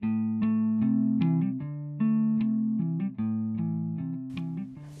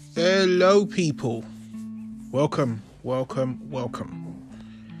Hello, people. Welcome.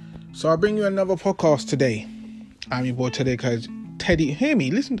 So I bring you another podcast today. I'm your boy Teddy, because Teddy, hear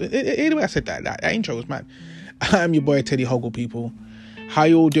me, listen to the way I said that intro was mad. I'm your boy Teddy Hoggle, people. How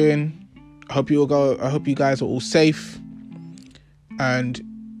you all doing? I hope you guys are all safe and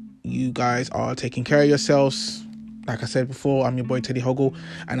you guys are taking care of yourselves. Like I said before, I'm your boy Teddy Hoggle,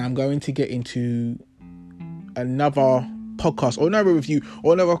 and I'm going to get into another podcast or another review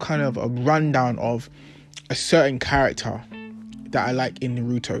or another kind of a rundown of a certain character that I like in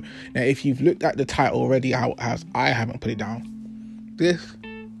Naruto. Now, if you've looked at the title already, as I haven't put it down, this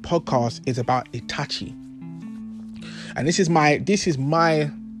podcast is about Itachi, and this is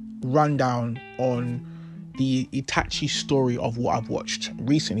my rundown on the Itachi story of what I've watched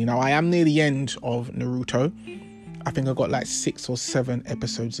recently. Now, I am near the end of Naruto. I think I've got like 6 or 7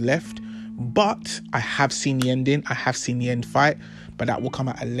 episodes left, but I have seen the ending. I have seen the end fight, but that will come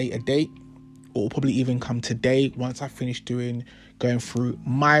at a later date, or probably even come today once I finish going through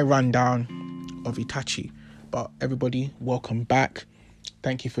my rundown of Itachi. But everybody, welcome back.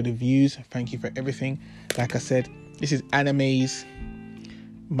 Thank you for the views. Thank you for everything. Like I said, this is animes,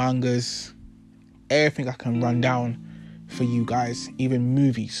 mangas, everything I can run down for you guys, even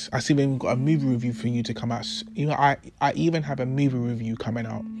movies. I see we've got a movie review for you to come out. You know, I even have a movie review coming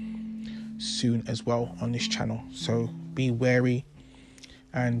out soon as well on this channel. So be wary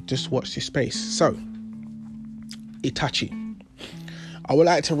and just watch this space. So, Itachi. I would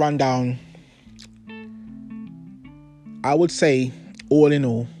like to run down, I would say, all in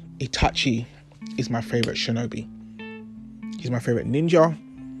all, Itachi is my favourite shinobi. He's my favourite ninja,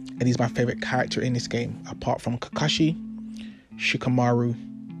 and he's my favourite character in this game, apart from Kakashi, Shikamaru,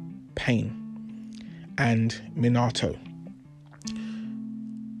 Pain, and Minato.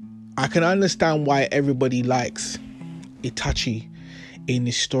 I can understand why everybody likes Itachi in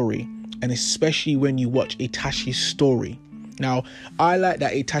this story, and especially when you watch Itachi's story. Now, I like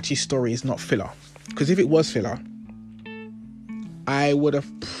that Itachi's story is not filler, because if it was filler, I would have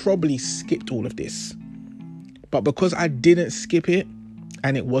probably skipped all of this. But because I didn't skip it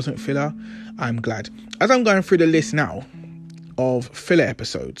and it wasn't filler, I'm glad. As I'm going through the list now of filler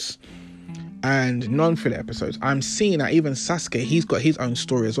episodes and non-filler episodes, I'm seeing that even Sasuke, he's got his own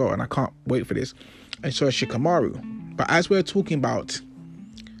story as well, and I can't wait for this. And so is Shikamaru. But as we're talking about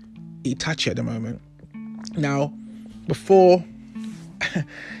Itachi at the moment, now, before,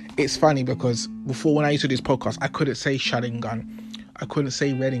 it's funny because before, when I used to do this podcast, I couldn't say Sharingan, I couldn't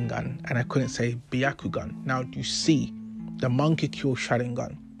say Rinnegan, and I couldn't say Byakugan. Now you see the Monkey Kill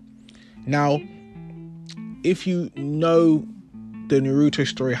Sharingan. Now, if you know the Naruto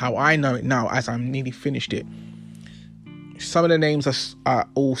story how I know it now, as I'm nearly finished it, some of the names are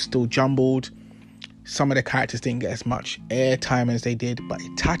all still jumbled. Some of the characters didn't get as much airtime as they did, but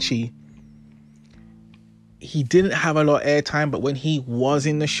Itachi, he didn't have a lot of airtime, but when he was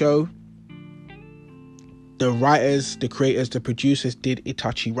in the show, the writers, the creators, the producers did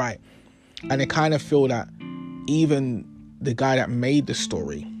Itachi right. And I kind of feel that even the guy that made the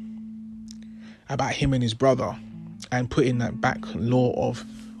story about him and his brother, and putting that back lore of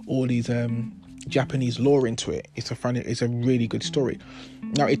all these Japanese lore into it, it's a really good story.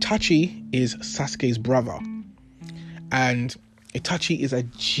 Now, Itachi is Sasuke's brother, and Itachi is a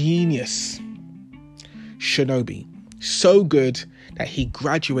genius shinobi, so good that he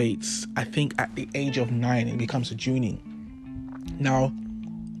graduates, I think, at the age of 9 and becomes a Chunin. Now,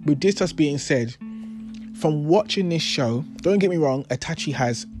 with this just being said, from watching this show, don't get me wrong, Itachi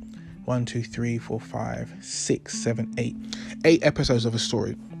has 8 episodes of a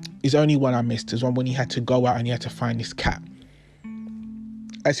story. There's only one I missed. There's one when he had to go out and he had to find this cat.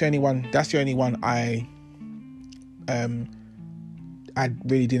 That's the only one I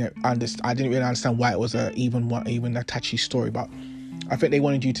really didn't understand. I didn't really understand why it was even Itachi's story, but I think they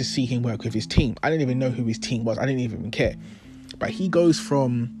wanted you to see him work with his team. I didn't even know who his team was. I didn't even care. But he goes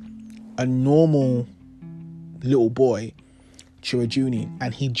from a normal little boy to a Chunin,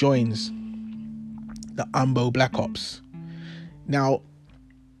 and he joins the Umbo Black Ops. Now,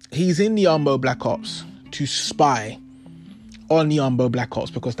 he's in the Umbo Black Ops to spy on the Umbo Black Ops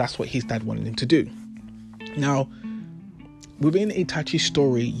because that's what his dad wanted him to do. Now, within Itachi's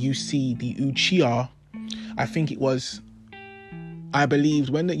story, you see the Uchiha. I think it was, I believed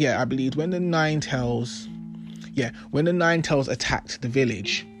when the Nine Tails attacked the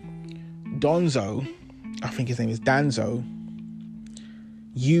village, Danzo, I think his name is Danzo,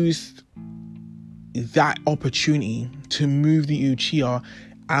 used that opportunity to move the Uchiha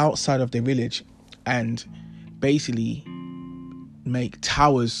outside of the village and basically make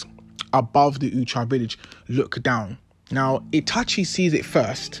towers above the Uchiha village look down. Now, Itachi sees it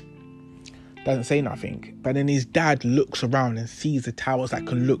first, doesn't say nothing. But then his dad looks around and sees the towers that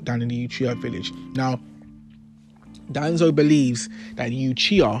can look down in the Uchiha village. Now, Danzo believes that the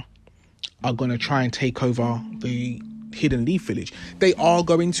Uchiha are going to try and take over the Hidden Leaf village. They are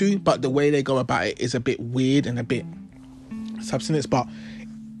going to, but the way they go about it is a bit weird and a bit substance. But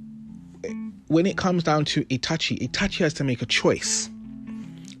when it comes down to Itachi has to make a choice.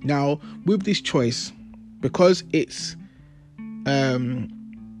 Now, with this choice, because it's a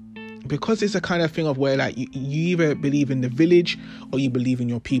kind of thing of where like you either believe in the village or you believe in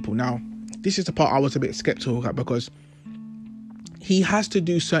your people. Now, this is the part I was a bit skeptical at, because he has to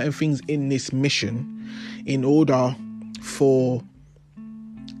do certain things in this mission in order for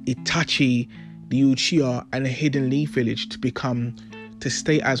Itachi, the Uchiha, and the Hidden Leaf village to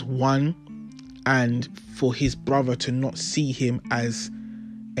stay as one, and for his brother to not see him as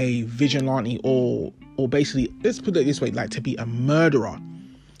a vigilante or basically, let's put it this way, like to be a murderer.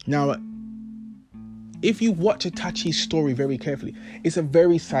 Now, if you watch Itachi's story very carefully, it's a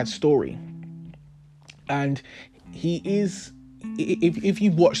very sad story. And he is, if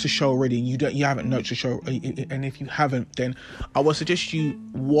you've watched the show already and you haven't noticed the show, and if you haven't, then I would suggest you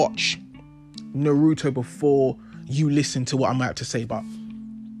watch Naruto before you listen to what I'm about to say. But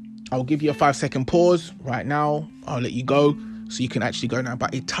I'll give you a 5-second pause right now. I'll let you go so you can actually go now.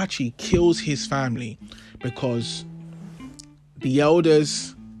 But Itachi kills his family because the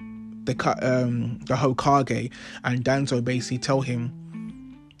elders, the Hokage and Danzo basically tell him,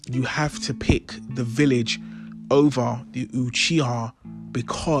 you have to pick the village over the Uchiha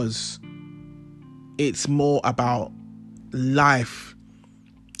because it's more about life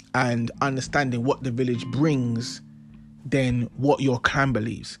and understanding what the village brings than what your clan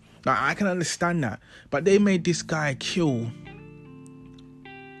believes. Now, I can understand that, but they made this guy kill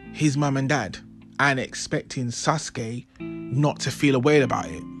his mum and dad and expecting Sasuke not to feel a way about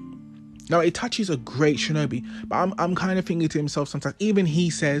it. Now, Itachi's a great shinobi, but I'm kind of thinking to himself sometimes, even he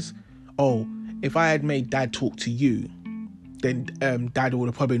says, oh, if I had made dad talk to you, then dad would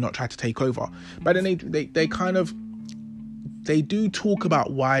have probably not tried to take over. But then they do talk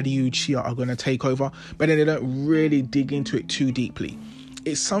about why the Uchiha are going to take over, but then they don't really dig into it too deeply.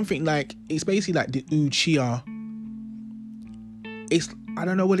 It's something like, it's basically like the Uchiha, I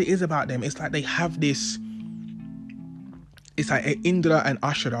don't know what it is about them. It's like they have this, it's like Indra and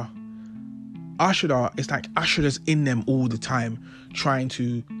Ashura. It's like Ashura's in them all the time, trying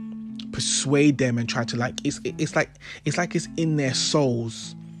to persuade them and try to like, it's like it's in their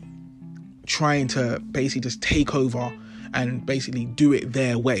souls, trying to basically just take over and basically do it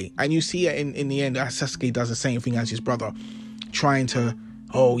their way. And you see it in the end, Sasuke does the same thing as his brother, trying to,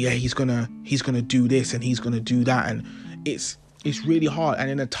 oh yeah, he's gonna do this and he's gonna do that, and it's really hard.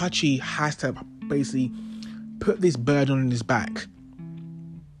 And then Itachi has to basically put this burden on his back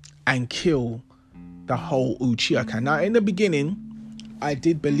and kill the whole Uchiha clan. Now, in the beginning, I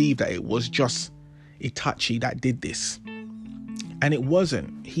did believe that it was just Itachi that did this, and it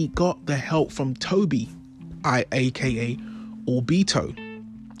wasn't. He got the help from Toby, aka Obito.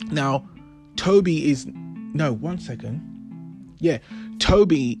 Now, Toby is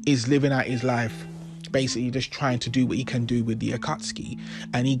Toby is living out his life, basically just trying to do what he can do with the Akatsuki,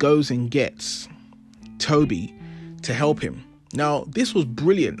 and he goes and gets Toby to help him. Now, this was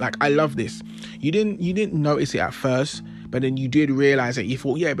brilliant. Like, I love this. You didn't notice it at first, but then you did realize it. You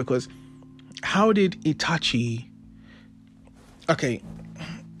thought, yeah, because how did Itachi... Okay,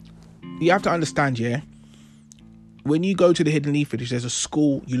 you have to understand, yeah, when you go to the Hidden Leaf village, there's a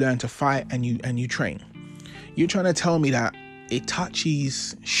school, you learn to fight and you train. You're trying to tell me that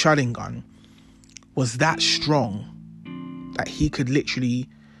Itachi's Sharingan was that strong that he could literally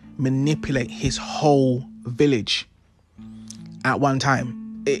manipulate his whole village at one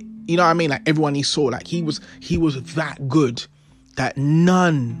time? You know what I mean? Like, everyone he saw, like, he was that good that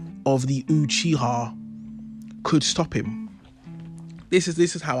none of the Uchiha could stop him. This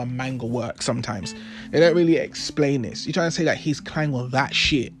is how a manga works sometimes. They don't really explain this. You're trying to say that his clan was that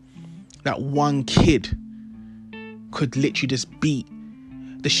shit, that one kid could literally just beat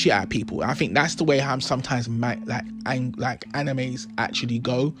the shit out of people. I think that's the way how sometimes like animes actually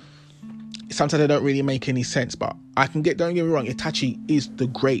go. Sometimes they don't really make any sense, but don't get me wrong, Itachi is the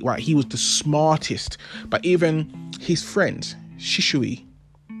great, right? He was the smartest. But even his friend Shisui,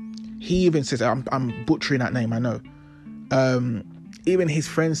 he even says, I'm butchering that name, I know. Even his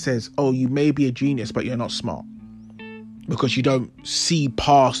friend says, oh, you may be a genius, but you're not smart, because you don't see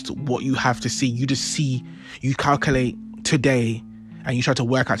past what you have to see. You just see, you calculate today and you try to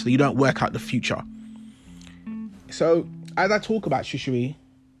work out today. You don't work out the future. So as I talk about Shisui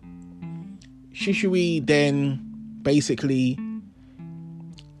then basically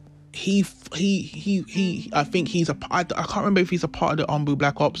I think he's I can't remember if he's a part of the Anbu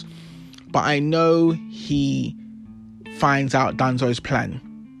Black Ops, but I know he finds out Danzo's plan,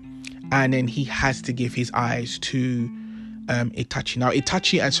 and then he has to give his eyes to Itachi. Now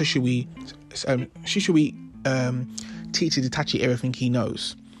Itachi and Shisui teaches Itachi everything he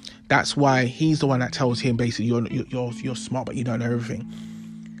knows. That's why he's the one that tells him basically you're smart but you don't know everything.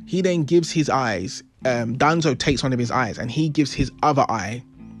 He then gives his eyes. Danzo takes one of his eyes and he gives his other eye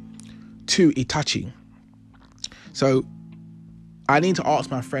to Itachi. So I need to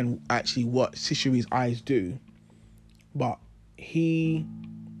ask my friend actually what Shishui's eyes do, but he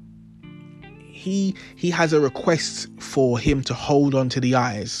has a request for him to hold on to the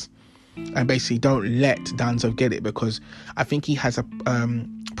eyes and basically don't let Danzo get it, because I think he has a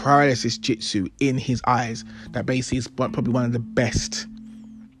paralysis jutsu in his eyes that basically is probably one of the best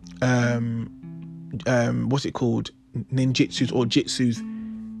what's it called, ninjutsus or jutsus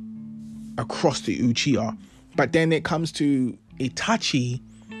across the Uchiha. But then it comes to Itachi,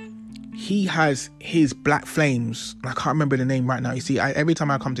 he has his black flames. I can't remember the name right now. You see, every time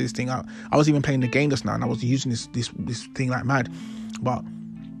I come to this thing out, I was even playing the game just now and I was using this thing like mad. But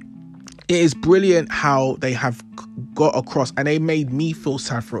it is brilliant how they have got across, and they made me feel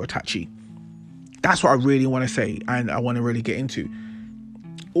sad for Itachi. That's what I really want to say, and I want to really get into.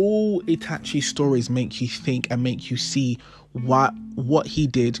 All Itachi's stories make you think and make you see what he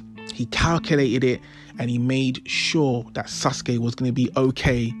did. He calculated it, and he made sure that Sasuke was going to be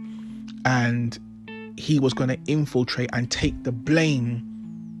okay, and he was going to infiltrate and take the blame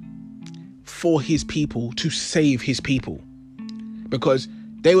for his people to save his people, because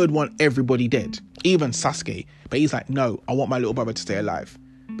they would want everybody dead, even Sasuke. But he's like, no, I want my little brother to stay alive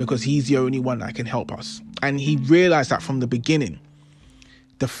because he's the only one that can help us. And he realized that from the beginning.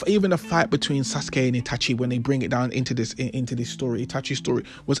 Even the fight between Sasuke and Itachi, when they bring it down into this story, Itachi's story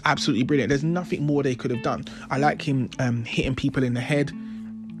was absolutely brilliant. There's nothing more they could have done. I like him hitting people in the head.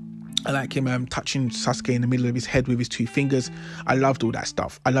 I like him touching Sasuke in the middle of his head with his 2 fingers. I loved all that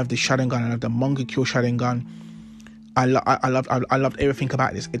stuff. I loved the Sharingan. I loved the Mangekyo Sharingan. I loved everything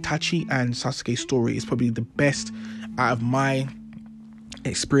about this. Itachi and Sasuke's story is probably the best out of my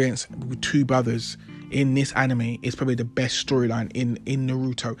experience with 2 brothers in this anime. It's probably the best storyline in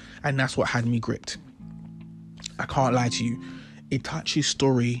Naruto, and that's what had me gripped. I can't lie to you. Itachi's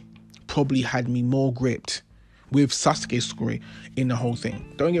story probably had me more gripped with Sasuke's story in the whole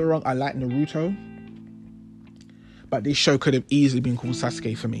thing. Don't get me wrong, I like Naruto, but this show could have easily been called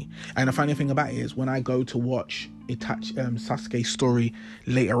Sasuke for me. And the funny thing about it is, when I go to watch Sasuke's story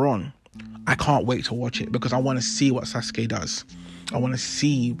later on, I can't wait to watch it because I want to see what Sasuke does. I want to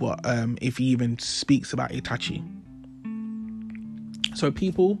see what if he even speaks about Itachi. So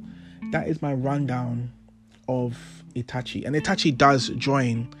people, that is my rundown of Itachi. And Itachi does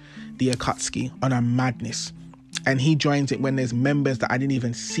join the Akatsuki on a madness. And he joins it when there's members that I didn't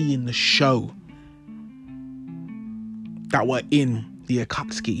even see in the show that were in the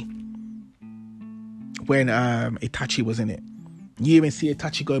Akatsuki when Itachi was in it. You even see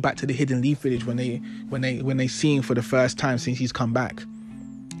Itachi go back to the Hidden Leaf Village when they see him for the first time since he's come back.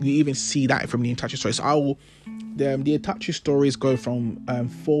 You even see that from the Itachi story. So the Itachi stories go from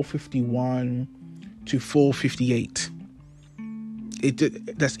 451 to 458.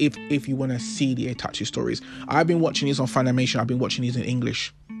 That's if you want to see the Itachi stories. I've been watching these on Funimation. I've been watching these in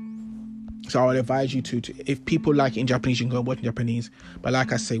English. So I would advise you to if people like it in Japanese, you can go watch in Japanese. But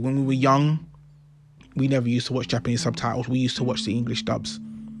like I say, when we were young, we never used to watch Japanese subtitles. We used to watch the English dubs.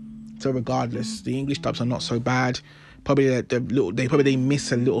 So regardless, the English dubs are not so bad. Probably they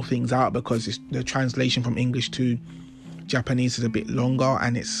miss a little things out because the translation from English to Japanese is a bit longer,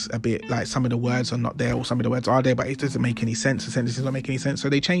 and it's a bit like some of the words are not there or some of the words are there, but it doesn't make any sense. The sentences don't make any sense, so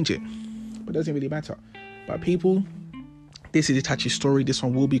they change it. But it doesn't really matter. But people, this is Itachi's story. This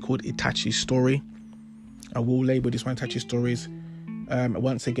one will be called Itachi's Story. I will label this one Itachi's Stories.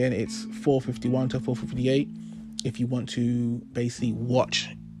 Once again, it's 451 to 458 if you want to basically watch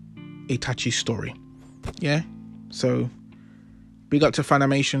Itachi's story. Yeah? So, big up to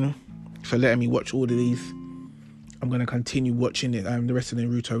Funimation for letting me watch all of these. I'm going to continue watching it, the rest of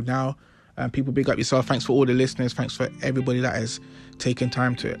Naruto now. People, big up yourself. Thanks for all the listeners. Thanks for everybody that has taken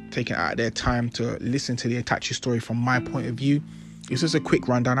out their time to listen to the Itachi story from my point of view. It's just a quick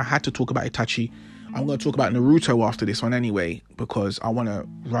rundown. I had to talk about Itachi. I'm going to talk about Naruto after this one anyway, because I want to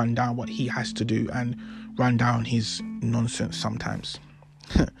run down what he has to do and run down his nonsense sometimes.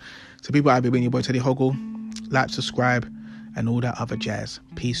 So people, I've been your boy Teddy Hoggle. Like, subscribe, and all that other jazz.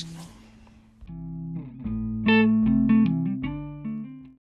 Peace.